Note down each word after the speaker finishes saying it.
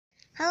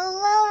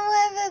Hello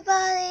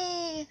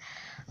everybody!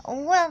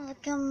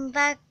 Welcome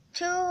back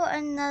to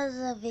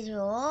another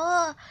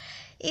video.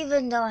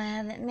 Even though I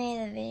haven't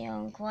made a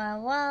video in quite a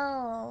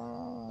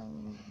while.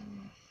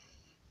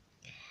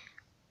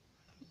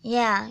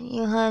 Yeah,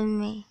 you heard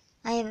me.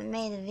 I haven't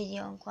made a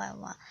video in quite a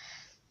while.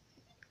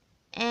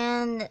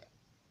 And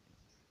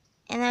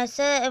I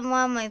said in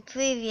one of my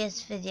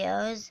previous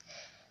videos,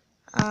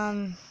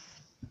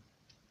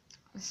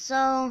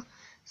 so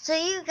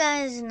you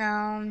guys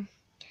know,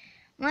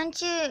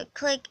 once you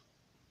click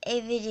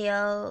a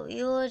video,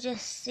 you will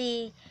just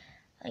see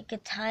like a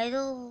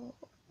title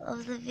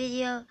of the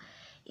video.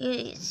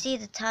 You see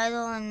the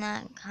title and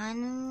that kind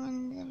of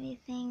ruins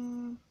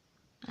everything,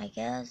 I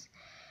guess.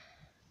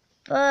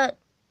 But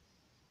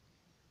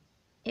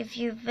if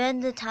you've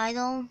read the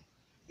title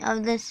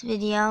of this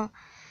video,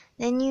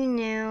 then you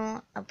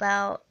knew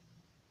about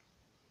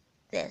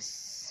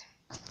this.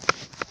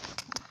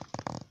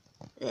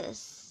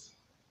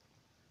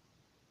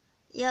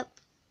 Yep,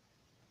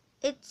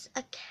 it's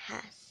a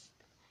cast.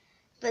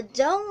 But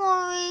don't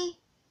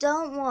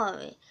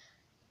worry.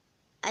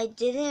 I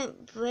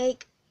didn't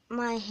break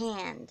my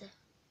hand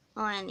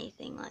or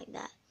anything like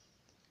that.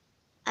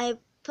 I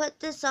put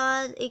this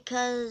on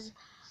because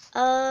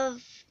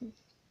of,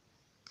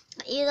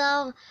 you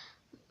know,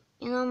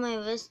 my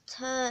wrist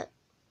hurted,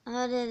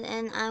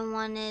 and I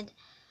wanted,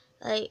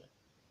 like,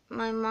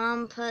 my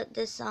mom put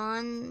this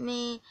on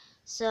me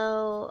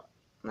so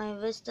my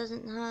wrist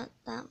doesn't hurt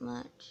that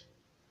much.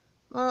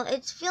 Well,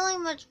 it's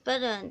feeling much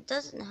better and it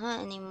doesn't hurt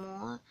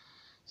anymore.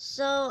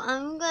 So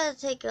I'm gonna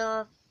take it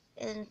off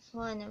in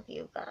front of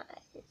you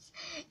guys.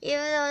 Even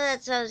though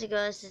that sounds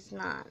gross, it's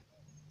not.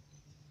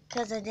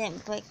 Because I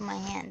didn't break my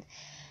hand.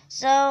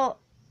 So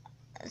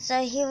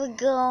here we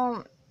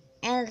go.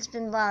 And it's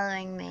been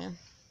bothering me.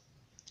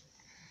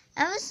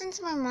 Ever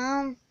since my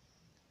mom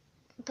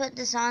put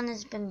this on,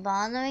 it's been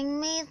bothering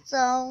me.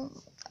 So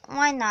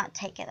why not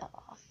take it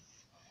off?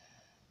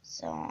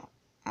 So,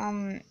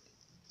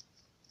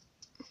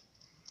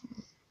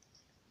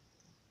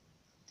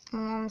 my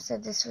mom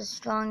said this was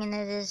strong, and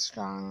it is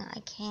strong. I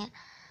can't,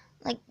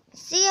 like,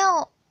 see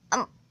how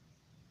I'm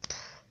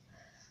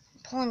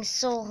pulling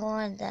so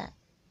hard that,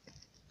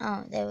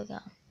 oh, there we go.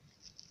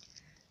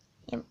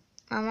 Yep,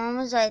 my mom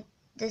was right,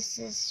 this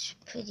is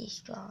pretty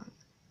strong.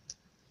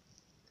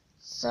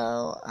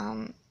 So,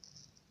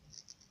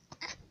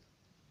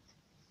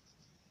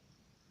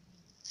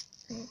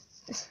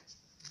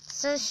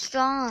 so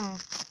strong.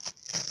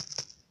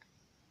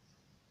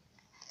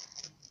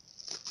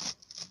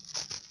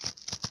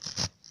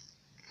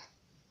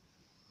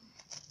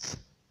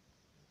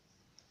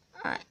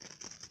 Alright.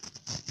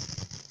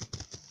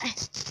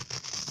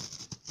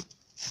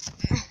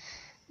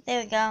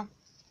 There we go.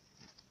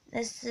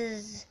 This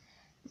is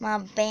my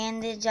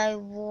bandage I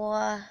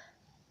wore.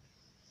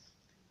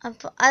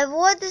 I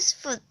wore this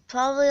for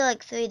probably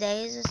like 3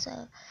 days or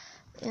so.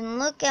 And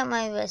look at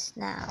my wrist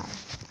now.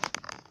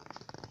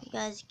 You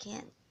guys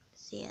can't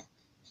see it.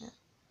 Yeah.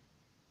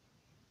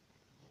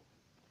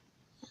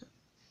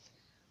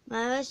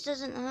 My wrist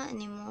doesn't hurt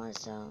anymore,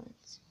 so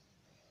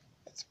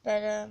it's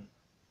better.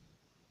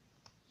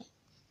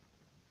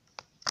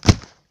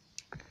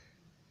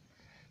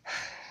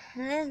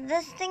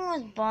 This thing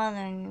was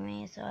bothering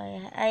me, so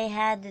I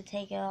had to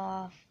take it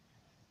off.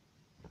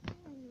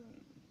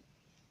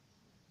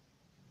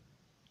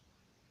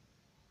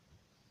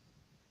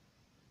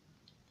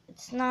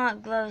 It's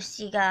not gross,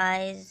 you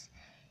guys,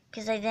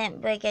 because I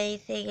didn't break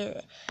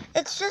anything.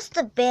 It's just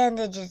the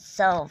bandage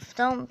itself.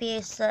 Don't be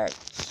such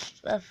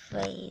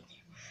afraid,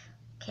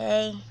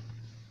 okay?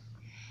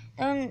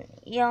 Don't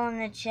yell in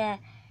the chat.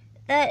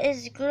 That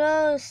is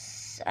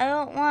gross. I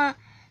don't want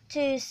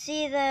to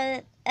see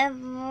that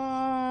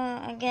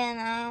ever again.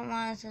 I don't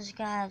want to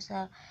subscribe,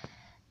 so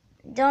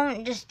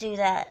don't just do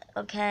that,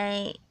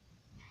 okay?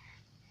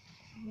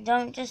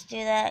 Don't just do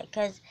that,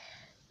 because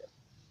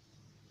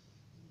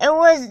it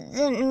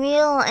wasn't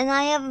real, and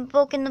I haven't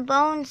broken the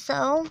bone,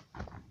 so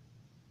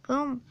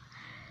boom.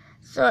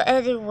 So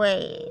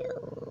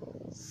anyways,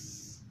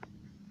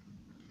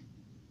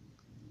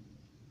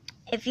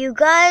 if you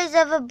guys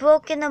ever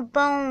broken a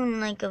bone,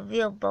 like a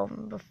real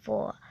bone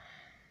before,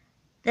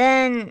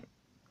 then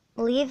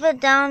leave it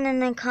down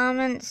in the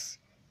comments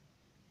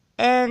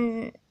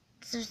and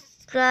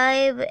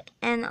subscribe,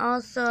 and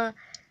also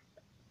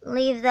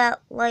leave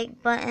that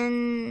like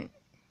button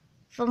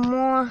for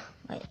more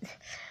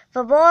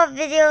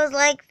videos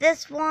like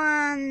this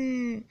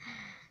one.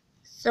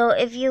 So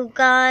if you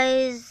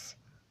guys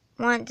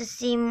want to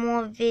see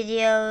more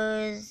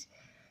videos,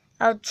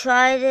 I'll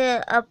try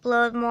to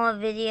upload more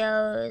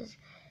videos.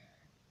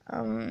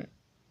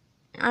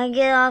 I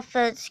get off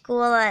at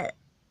school at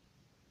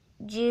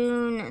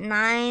June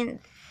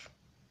 9th.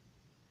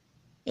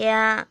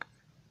 Yeah,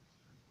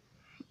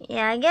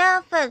 I get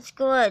off at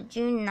school at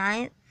June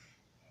 9th.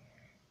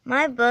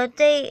 My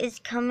birthday is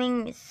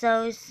coming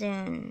so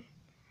soon.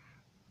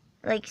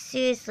 Like,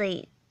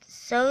 seriously,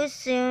 so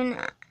soon.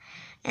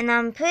 And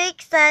I'm pretty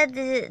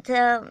excited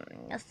to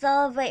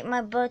celebrate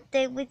my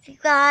birthday with you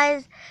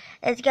guys.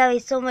 It's gonna be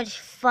so much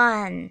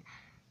fun.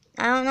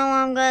 I don't know what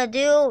I'm gonna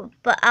do,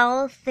 but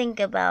I'll think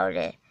about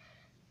it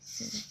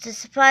to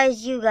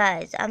surprise you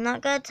guys. I'm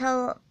not gonna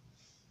tell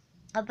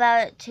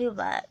about it too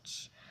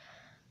much.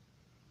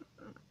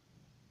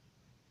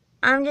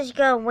 I'm just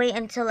gonna wait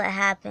until it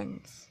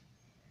happens.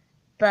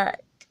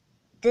 But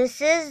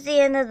this is the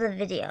end of the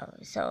video,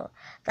 so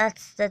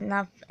that's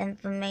enough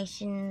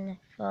information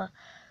for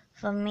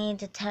me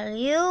to tell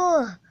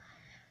you.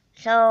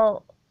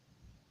 So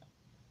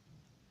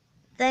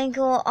thank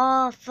you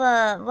all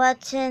for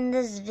watching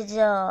this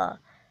video,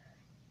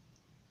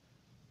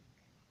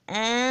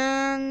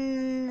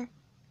 and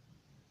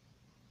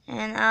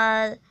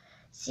I'll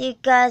see you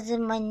guys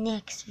in my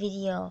next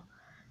video.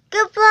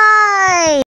 Goodbye!